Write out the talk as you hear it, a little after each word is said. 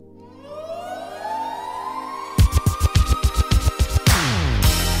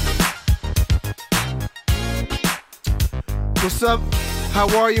What's up?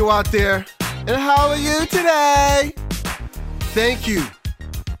 How are you out there? And how are you today? Thank you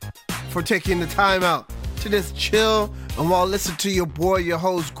for taking the time out to just chill and while listen to your boy, your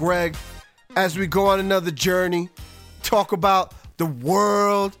host, Greg, as we go on another journey, talk about the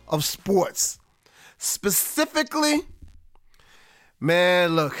world of sports. Specifically,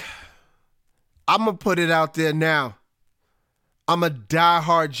 man, look, I'm going to put it out there now. I'm a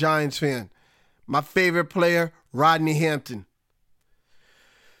diehard Giants fan. My favorite player, Rodney Hampton.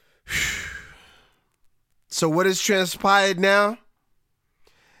 So what has transpired now?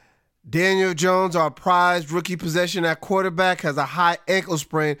 Daniel Jones, our prized rookie possession at quarterback, has a high ankle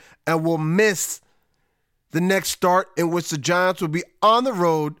sprain and will miss the next start, in which the Giants will be on the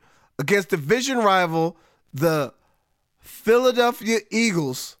road against division rival, the Philadelphia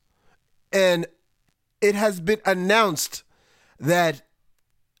Eagles. And it has been announced that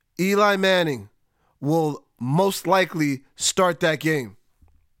Eli Manning will most likely start that game.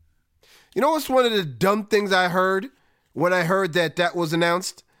 You know what's one of the dumb things I heard when I heard that was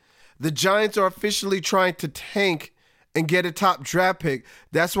announced? The Giants are officially trying to tank and get a top draft pick.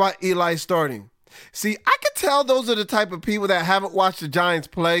 That's why Eli's starting. See, I can tell those are the type of people that haven't watched the Giants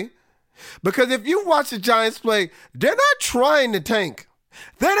play. Because if you watch the Giants play, they're not trying to tank.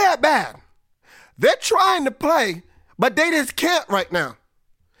 They're that bad. They're trying to play, but they just can't right now.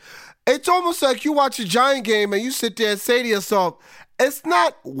 It's almost like you watch a Giant game and you sit there and say to yourself, it's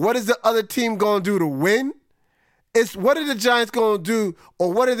not what is the other team going to do to win. It's what are the Giants going to do,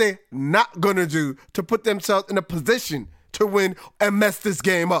 or what are they not going to do to put themselves in a position to win and mess this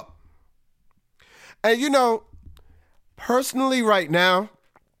game up. And you know, personally right now,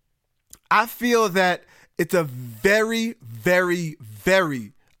 I feel that it's a very, very,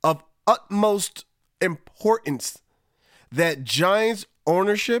 very of utmost importance that Giants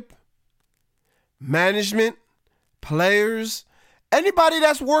ownership, management, players, anybody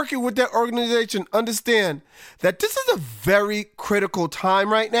that's working with their organization understand that this is a very critical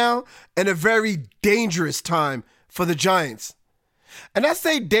time right now and a very dangerous time for the Giants. And I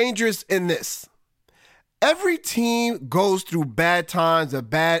say dangerous in this. Every team goes through bad times and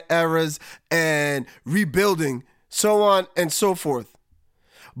bad eras and rebuilding, so on and so forth.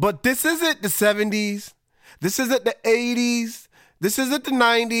 But this isn't the 70s. This isn't the 80s. This isn't the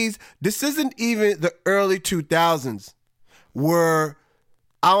 90s. This isn't even the early 2000s where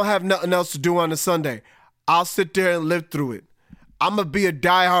I don't have nothing else to do on a Sunday. I'll sit there and live through it. I'm going to be a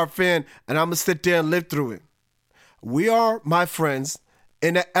diehard fan, and I'm going to sit there and live through it. We are, my friends,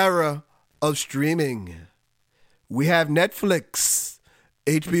 in the era of streaming. We have Netflix,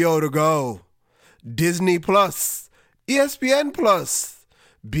 HBO to go, Disney Plus, ESPN Plus,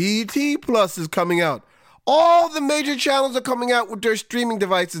 BET Plus is coming out. All the major channels are coming out with their streaming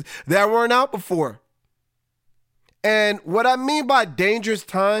devices that weren't out before. And what I mean by dangerous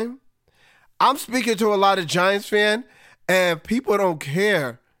time, I'm speaking to a lot of Giants fans, and people don't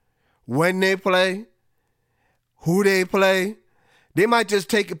care when they play, who they play. They might just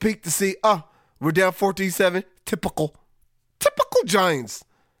take a peek to see, we're down 14-7. Typical Giants,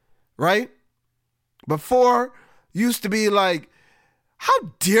 right? Before, used to be like, how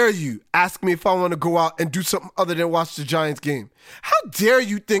dare you ask me if I want to go out and do something other than watch the Giants game? How dare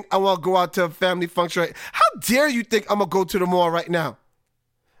you think I want to go out to a family function? Right? How dare you think I'm going to go to the mall right now?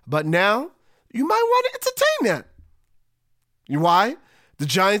 But now, you might want to entertain that. Why? The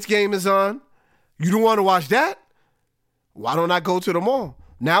Giants game is on. You don't want to watch that? Why don't I go to the mall?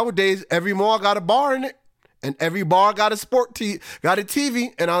 Nowadays, every mall got a bar in it. And every bar got a got a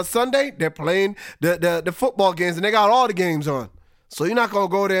TV. And on Sunday, they're playing the football games. And they got all the games on. So you're not going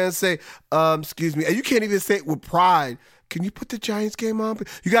to go there and say, excuse me. And you can't even say it with pride. Can you put the Giants game on?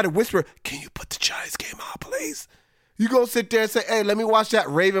 You got to whisper, can you put the Giants game on, please? You go sit there and say, hey, let me watch that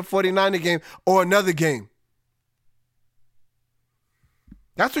Raven 49er game or another game.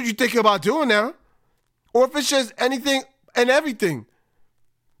 That's what you're thinking about doing now. Or if it's just anything and everything.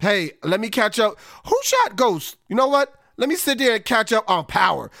 Hey, let me catch up. Who shot Ghost? You know what? Let me sit there and catch up on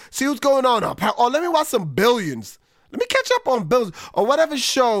Power. See what's going on Power. Or let me watch some Billions. Let me catch up on Bills or whatever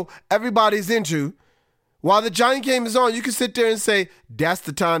show everybody's into. While the Giant game is on, you can sit there and say, that's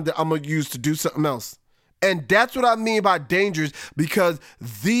the time that I'm going to use to do something else. And that's what I mean by dangerous, because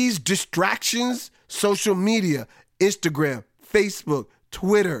these distractions, social media, Instagram, Facebook,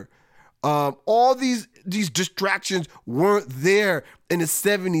 Twitter, all these distractions weren't there in the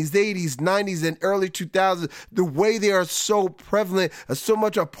 70s, 80s, 90s, and early 2000s. The way they are so prevalent and so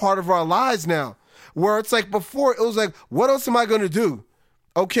much a part of our lives now. Where it's like before, it was like, what else am I going to do?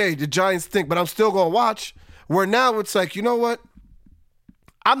 Okay, the Giants stink, but I'm still going to watch. Where now it's like, you know what?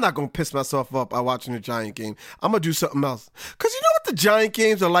 I'm not going to piss myself up by watching the Giant game. I'm going to do something else. Because you know what the Giant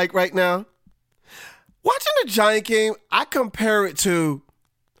games are like right now? Watching the Giant game, I compare it to,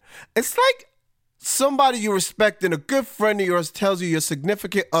 it's like somebody you respect and a good friend of yours tells you your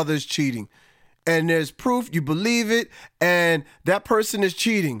significant other is cheating. And there's proof, you believe it, and that person is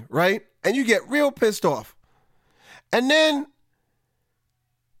cheating, right? And you get real pissed off. And then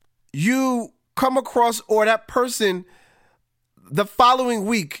you come across, or that person the following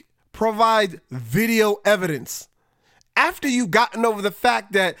week provide video evidence. After you've gotten over the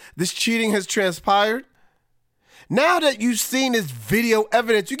fact that this cheating has transpired, now that you've seen this video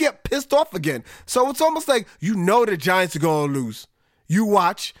evidence, you get pissed off again. So it's almost like you know the Giants are going to lose. You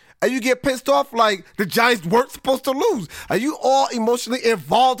watch, and you get pissed off like the Giants weren't supposed to lose. Are you all emotionally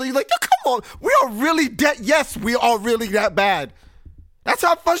involved? Are you like, yo, come on, we are really yes, we are really that bad. That's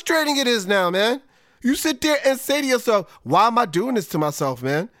how frustrating it is now, man. You sit there and say to yourself, why am I doing this to myself,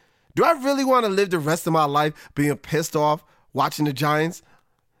 man? Do I really want to live the rest of my life being pissed off watching the Giants?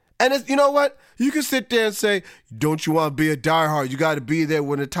 And you know what? You can sit there and say, don't you want to be a diehard? You got to be there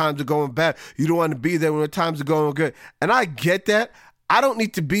when the times are going bad. You don't want to be there when the times are going good. And I get that. I don't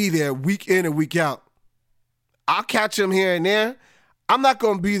need to be there week in and week out. I'll catch them here and there. I'm not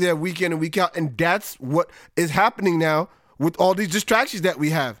going to be there week in and week out. And that's what is happening now with all these distractions that we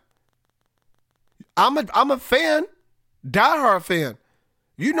have. I'm a fan, diehard fan.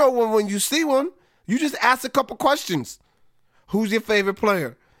 You know when you see one, you just ask a couple questions. Who's your favorite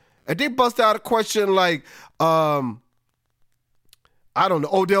player? And they bust out a question like, I don't know,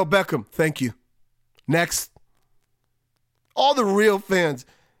 Odell Beckham. Thank you. Next. All the real fans,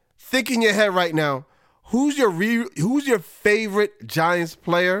 think in your head right now, who's your favorite Giants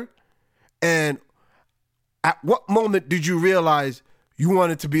player? And at what moment did you realize you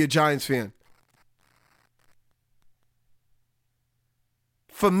wanted to be a Giants fan?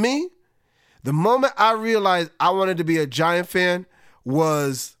 For me, the moment I realized I wanted to be a Giant fan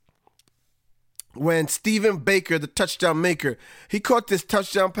was when Stephen Baker, the touchdown maker, he caught this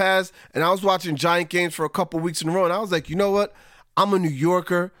touchdown pass, and I was watching Giant games for a couple weeks in a row, and I was like, you know what? I'm a New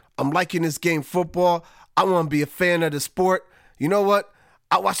Yorker. I'm liking this game football. I want to be a fan of the sport. You know what?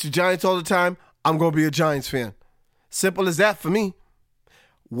 I watch the Giants all the time. I'm going to be a Giants fan. Simple as that for me.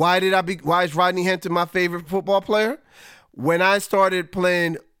 Why is Rodney Hampton my favorite football player? When I started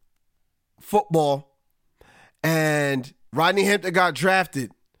playing football and Rodney Hampton got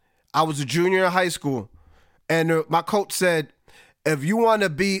drafted, I was a junior in high school, and my coach said, if you want to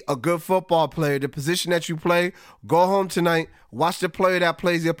be a good football player, the position that you play, go home tonight, watch the player that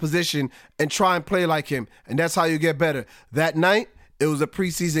plays your position, and try and play like him, and that's how you get better. That night, it was a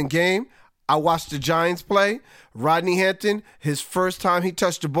preseason game. I watched the Giants play. Rodney Hampton, his first time he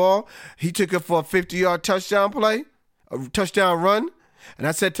touched the ball, he took it for a 50-yard touchdown play, a touchdown run, and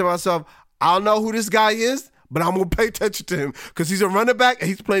I said to myself, I don't know who this guy is, but I'm going to pay attention to him because he's a running back and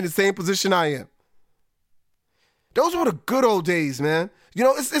he's playing the same position I am. Those were the good old days, man. You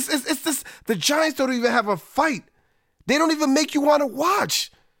know, it's this, the Giants don't even have a fight. They don't even make you want to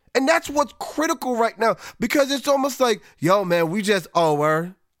watch. And that's what's critical right now because it's almost like, yo, man, we just,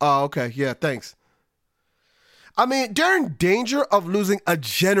 word? Oh, okay, yeah, thanks. I mean, they're in danger of losing a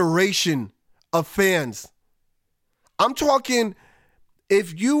generation of fans. I'm talking,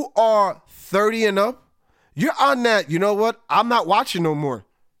 if you are 30 and up, you're on that, you know what? I'm not watching no more.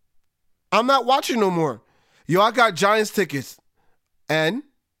 Yo, I got Giants tickets. And,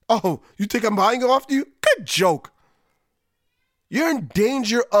 you think I'm buying it off you? Good joke. You're in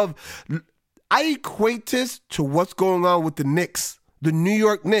danger of, I equate this to what's going on with the Knicks, the New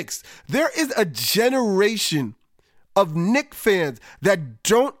York Knicks. There is a generation of Knicks fans that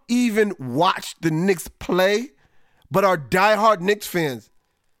don't even watch the Knicks play, but are diehard Knicks fans.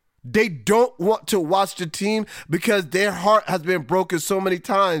 They don't want to watch the team because their heart has been broken so many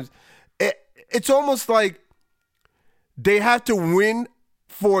times. It's almost like they have to win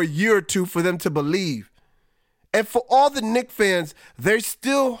for a year or two for them to believe. And for all the Knicks fans, they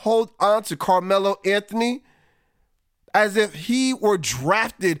still hold on to Carmelo Anthony as if he were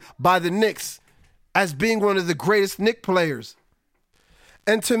drafted by the Knicks as being one of the greatest Knicks players.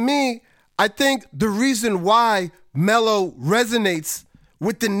 And to me, I think the reason why Melo resonates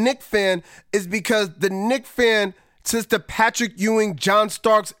with the Knicks fan is because the Knicks fan, since the Patrick Ewing, John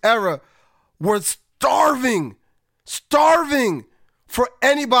Starks era, were starving for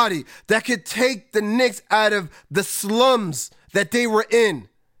anybody that could take the Knicks out of the slums that they were in.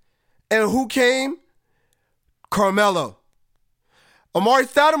 And who came? Carmelo. Amari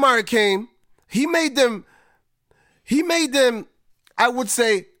Stoudemire came. He made them, I would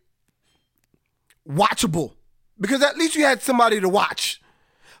say, watchable. Because at least you had somebody to watch.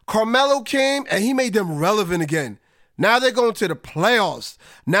 Carmelo came and he made them relevant again. Now they're going to the playoffs.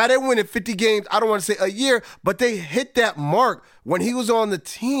 Now they're winning 50 games. I don't want to say a year, but they hit that mark when he was on the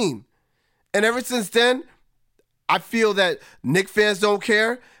team. And ever since then, I feel that Knicks fans don't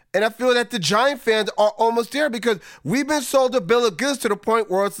care. And I feel that the Giant fans are almost there because we've been sold a bill of goods to the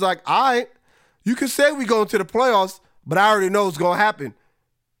point where it's like, all right, you can say we go into the playoffs, but I already know what's going to happen.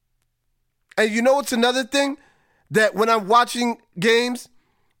 And you know what's another thing? That when I'm watching games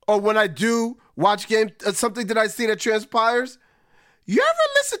or when I do watch games, something that I see that transpires, you ever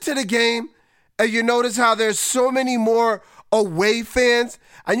listen to the game and you notice how there's so many more away fans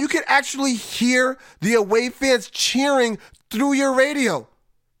and you can actually hear the away fans cheering through your radio,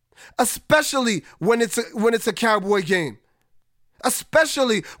 especially when it's a Cowboy game,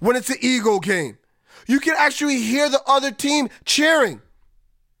 especially when it's an Eagle game. You can actually hear the other team cheering.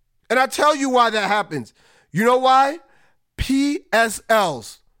 And I tell you why that happens. You know why?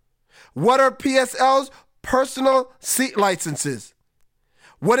 PSLs. What are PSLs? Personal seat licenses.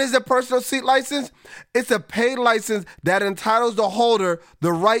 What is a personal seat license? It's a paid license that entitles the holder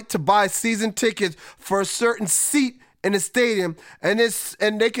the right to buy season tickets for a certain seat in the stadium, and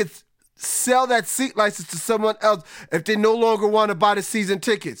they could sell that seat license to someone else if they no longer want to buy the season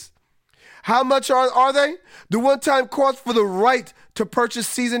tickets. How much are they? The one-time cost for the right to purchase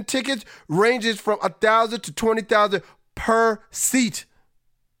season tickets ranges from $1,000 to $20,000 per seat.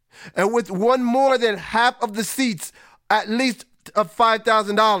 And with one more than half of the seats, at least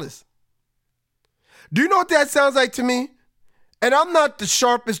 $5,000. Do you know what that sounds like to me? And I'm not the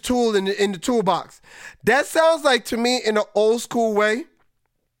sharpest tool in the toolbox. That sounds like to me in an old school way.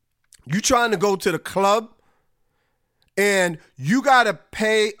 You trying to go to the club and you got to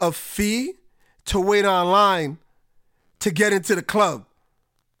pay a fee to wait online to get into the club.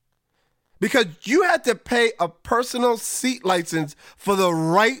 Because you had to pay a personal seat license for the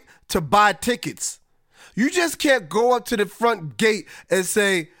right to buy tickets. You just can't go up to the front gate and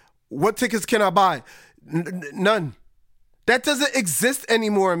say, what tickets can I buy? None. That doesn't exist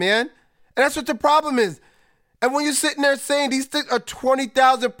anymore, man. And that's what the problem is. And when you're sitting there saying these things are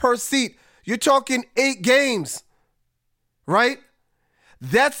 $20,000 per seat, you're talking 8 games, right?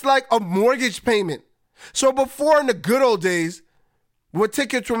 That's like a mortgage payment. So before in the good old days, when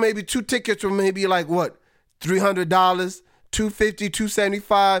tickets were maybe, 2 tickets were maybe like what? $300, $250,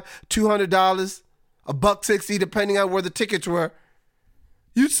 $275, $200, $160, depending on where the tickets were.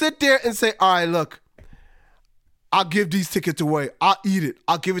 You sit there and say, all right, look, I'll give these tickets away. I'll eat it.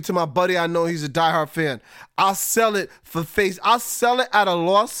 I'll give it to my buddy. I know he's a diehard fan. I'll sell it for face. I'll sell it at a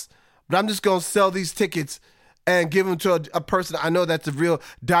loss, but I'm just going to sell these tickets and give them to a person I know that's a real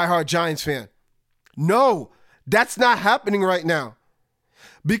diehard Giants fan. No, that's not happening right now.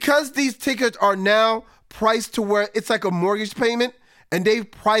 Because these tickets are now priced to where it's like a mortgage payment and they've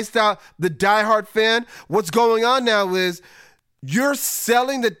priced out the diehard fan, what's going on now is you're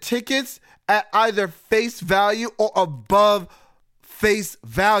selling the tickets at either face value or above face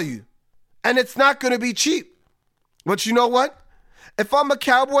value. And it's not going to be cheap. But you know what? If I'm a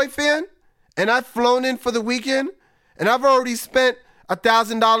Cowboy fan and I've flown in for the weekend and I've already spent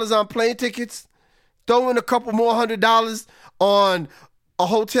 $1,000 on plane tickets, throw in a couple more $100 on a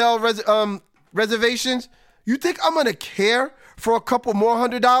hotel reservations, you think I'm going to care for a couple more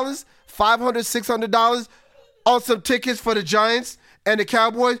 $100, $500, $600 on some tickets for the Giants and the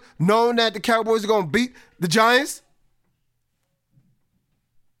Cowboys, knowing that the Cowboys are going to beat the Giants?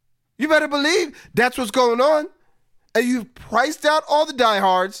 You better believe that's what's going on. And you've priced out all the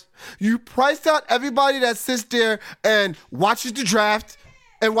diehards. You priced out everybody that sits there and watches the draft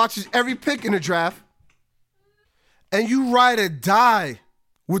and watches every pick in the draft. And you ride or die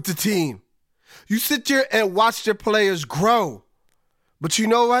with the team. You sit there and watch their players grow. But you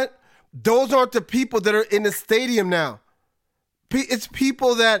know what? Those aren't the people that are in the stadium now. It's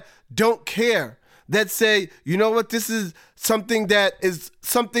people that don't care, that say, you know what, this is something that is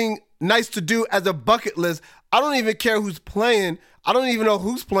something nice to do as a bucket list. I don't even care who's playing. I don't even know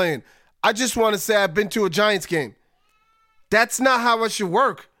who's playing. I just want to say I've been to a Giants game. That's not how it should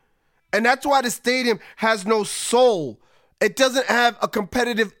work. And that's why the stadium has no soul. It doesn't have a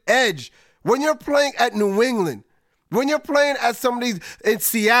competitive edge. When you're playing at New England, when you're playing at some of these in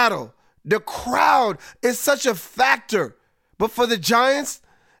Seattle, the crowd is such a factor. But for the Giants,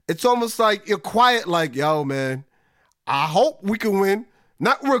 it's almost like you're quiet, like, yo, man, I hope we can win.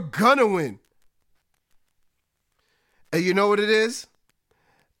 Not we're gonna win. And you know what it is?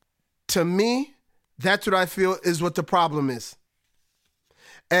 To me, that's what I feel is what the problem is.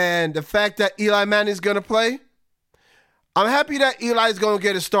 And the fact that Eli Manning's going to play, I'm happy that Eli's going to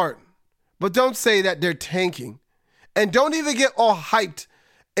get a start. But don't say that they're tanking. And don't even get all hyped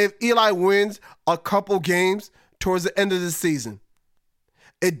if Eli wins a couple games towards the end of the season.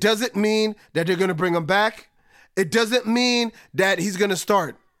 It doesn't mean that they're going to bring him back. It doesn't mean that he's going to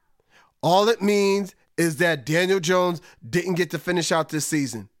start. All it means is that Daniel Jones didn't get to finish out this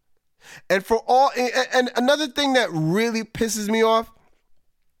season. And another thing that really pisses me off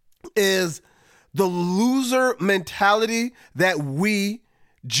is the loser mentality that we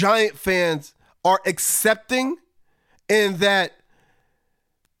Giant fans are accepting, in that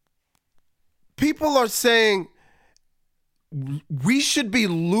people are saying we should be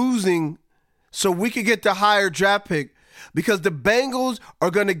losing so we could get the higher draft pick, because the Bengals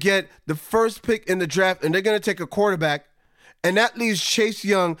are going to get the first pick in the draft and they're going to take a quarterback, and that leaves Chase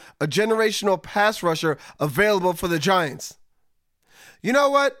Young, a generational pass rusher, available for the Giants. You know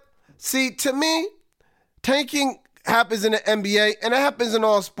what? See, to me, tanking happens in the NBA and it happens in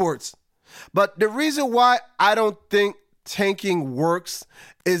all sports. But the reason why I don't think tanking works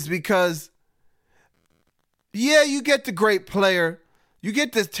is because, yeah, you get the great player, you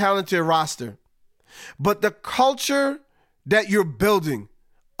get this talented roster, but the culture that you're building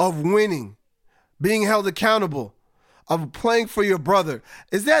of winning, being held accountable, of playing for your brother,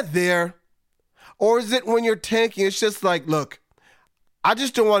 is that there? Or is it when you're tanking, it's just like, look, I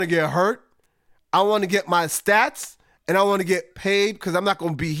just don't want to get hurt. I want to get my stats and I want to get paid because I'm not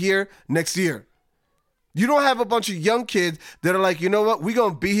going to be here next year. You don't have a bunch of young kids that are like, you know what, we're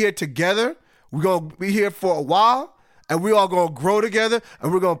going to be here together. We're going to be here for a while and we're all going to grow together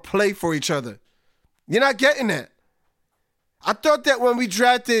and we're going to play for each other. You're not getting that. I thought that when we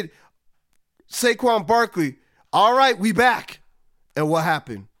drafted Saquon Barkley, all right, we back. And what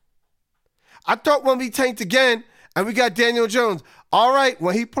happened? I thought when we tanked again and we got Daniel Jones, all right,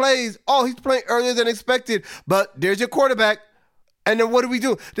 when he plays, he's playing earlier than expected, but there's your quarterback. And then what do we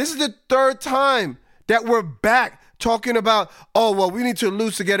do? This is the third time that we're back talking about, we need to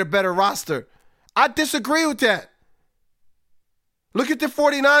lose to get a better roster. I disagree with that. Look at the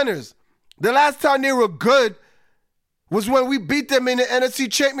 49ers. The last time they were good was when we beat them in the NFC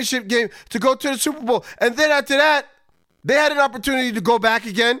Championship game to go to the Super Bowl. And then after that, they had an opportunity to go back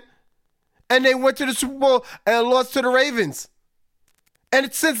again. And they went to the Super Bowl and lost to the Ravens.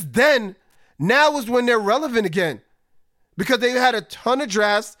 And since then, now is when they're relevant again. Because they had a ton of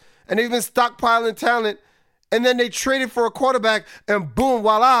drafts and they've been stockpiling talent. And then they traded for a quarterback and boom,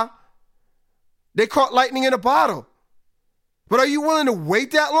 voila, they caught lightning in a bottle. But are you willing to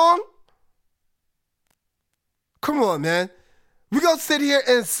wait that long? Come on, man. We're going to sit here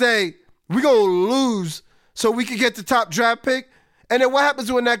and say we're going to lose so we can get the top draft pick. And then what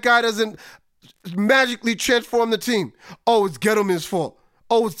happens when that guy doesn't magically transform the team? Oh, it's Gettleman's fault.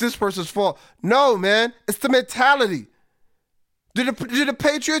 Oh, it's this person's fault. No, man. It's the mentality. Did the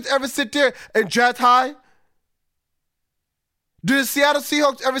Patriots ever sit there and draft high? Did the Seattle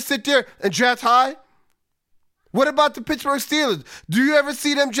Seahawks ever sit there and draft high? What about the Pittsburgh Steelers? Do you ever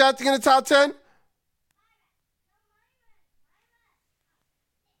see them drafting in the top 10?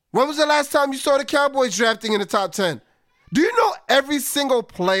 When was the last time you saw the Cowboys drafting in the top 10? Do you know every single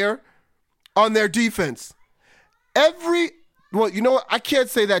player on their defense? Well, you know what? I can't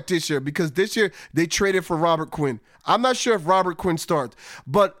say that this year because this year they traded for Robert Quinn. I'm not sure if Robert Quinn starts.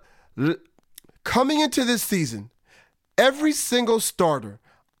 But coming into this season, every single starter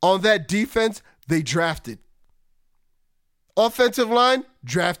on that defense, they drafted. Offensive line,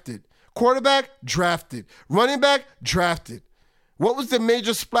 drafted. Quarterback, drafted. Running back, drafted. What was the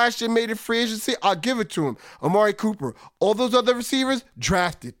major splash they made in free agency? I'll give it to him. Amari Cooper. All those other receivers,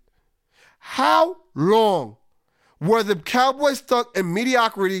 drafted. How long were the Cowboys stuck in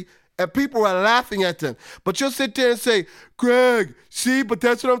mediocrity and people were laughing at them? But you'll sit there and say, Greg, see, but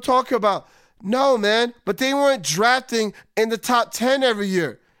that's what I'm talking about. No, man, but they weren't drafting in the top 10 every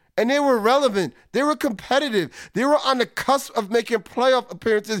year. And they were relevant. They were competitive. They were on the cusp of making playoff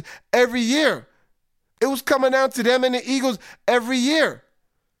appearances every year. It was coming down to them and the Eagles every year.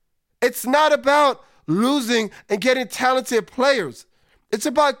 It's not about losing and getting talented players. It's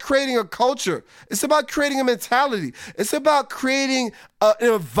about creating a culture. It's about creating a mentality. It's about creating an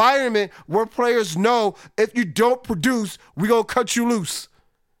environment where players know if you don't produce, we're going to cut you loose.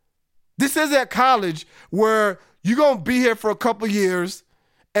 This is at college where you're going to be here for a couple years,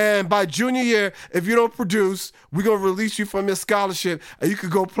 and by junior year, if you don't produce, we're going to release you from your scholarship and you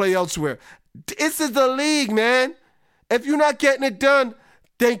could go play elsewhere. This is the league, man. If you're not getting it done,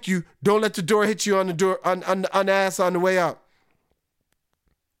 thank you. Don't let the door hit you on the door on the ass on the way out.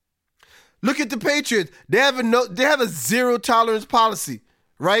 Look at the Patriots. They have a zero tolerance policy,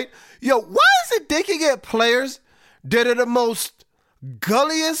 right? Yo, why is it they can get players that are the most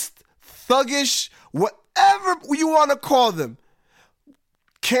gulliest, thuggish, whatever you want to call them,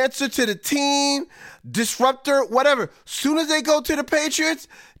 cancer to the team, disruptor, whatever. Soon as they go to the Patriots,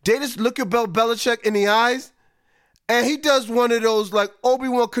 they just look at Bill Belichick in the eyes, and he does one of those like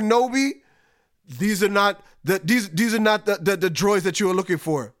Obi-Wan Kenobi. These are not the droids that you were looking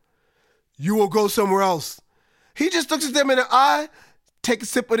for. You will go somewhere else. He just looks at them in the eye, take a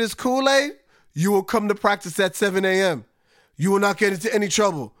sip of this Kool-Aid. You will come to practice at 7 a.m. You will not get into any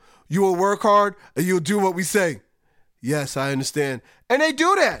trouble. You will work hard and you'll do what we say. Yes, I understand. And they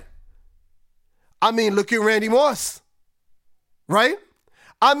do that. I mean, look at Randy Moss, right?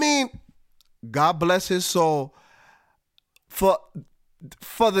 I mean, God bless his soul. For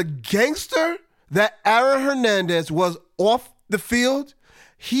the gangster that Aaron Hernandez was off the field,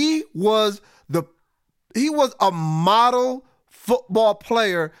 he was a model football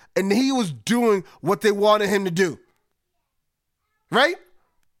player, and he was doing what they wanted him to do. Right?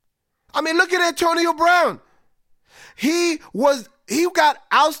 I mean, look at Antonio Brown. He got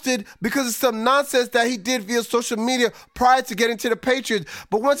ousted because of some nonsense that he did via social media prior to getting to the Patriots.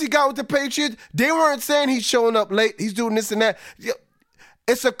 But once he got with the Patriots, they weren't saying he's showing up late, he's doing this and that.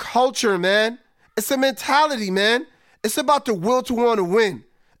 It's a culture, man. It's a mentality, man. It's about the will to want to win.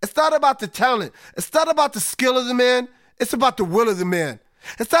 It's not about the talent. It's not about the skill of the man. It's about the will of the man.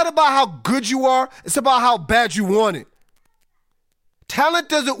 It's not about how good you are. It's about how bad you want it. Talent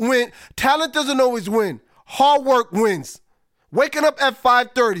doesn't win. Talent doesn't always win. Hard work wins. Waking up at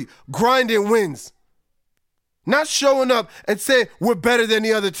 5:30, grinding wins. Not showing up and saying we're better than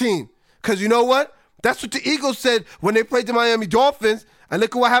the other team. Because you know what? That's what the Eagles said when they played the Miami Dolphins, and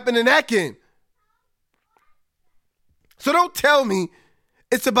look at what happened in that game. So don't tell me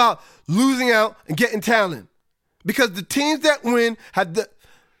it's about losing out and getting talent. Because the teams that win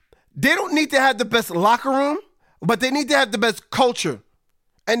they don't need to have the best locker room, but they need to have the best culture.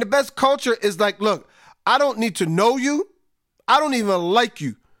 And the best culture is like, look, I don't need to know you. I don't even like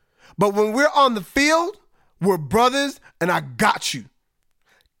you. But when we're on the field, we're brothers and I got you.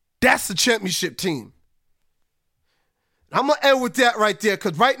 That's the championship team. I'm going to end with that right there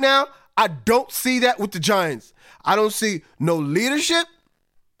because right now, I don't see that with the Giants. I don't see no leadership,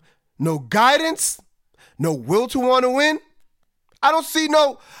 no guidance, no will to want to win. I don't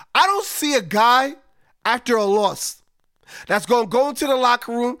see a guy after a loss that's going to go into the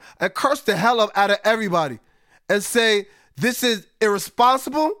locker room and curse the hell out of everybody and say, this is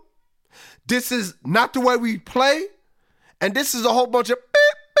irresponsible, this is not the way we play, and this is a whole bunch of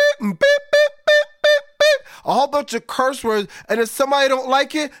beep, beep, beep, beep, beep, beep, beep, a whole bunch of curse words, and if somebody don't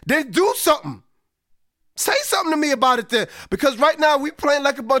like it, then do something. Say something to me about it then, because right now we playing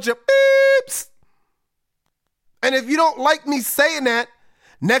like a bunch of beeps. And if you don't like me saying that,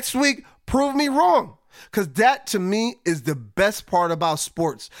 next week, prove me wrong. Because that, to me, is the best part about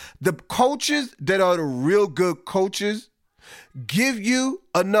sports. The coaches that are the real good coaches give you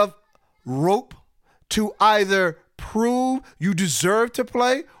enough rope to either prove you deserve to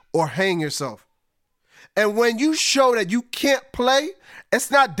play or hang yourself. And when you show that you can't play, it's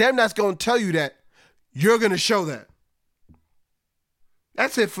not them that's going to tell you that. You're going to show that.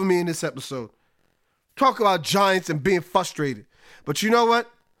 That's it for me in this episode. Talk about Giants and being frustrated. But you know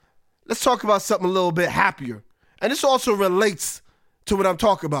what? Let's talk about something a little bit happier. And this also relates to what I'm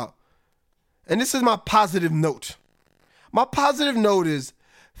talking about. And this is my positive note. My positive note is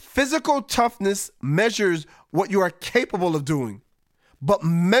physical toughness measures what you are capable of doing, but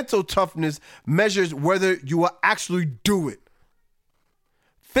mental toughness measures whether you will actually do it.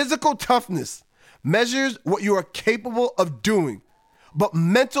 Physical toughness measures what you are capable of doing, but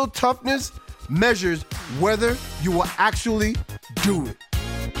mental toughness measures whether you will actually do it.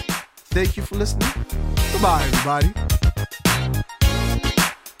 Thank you for listening. Goodbye, everybody.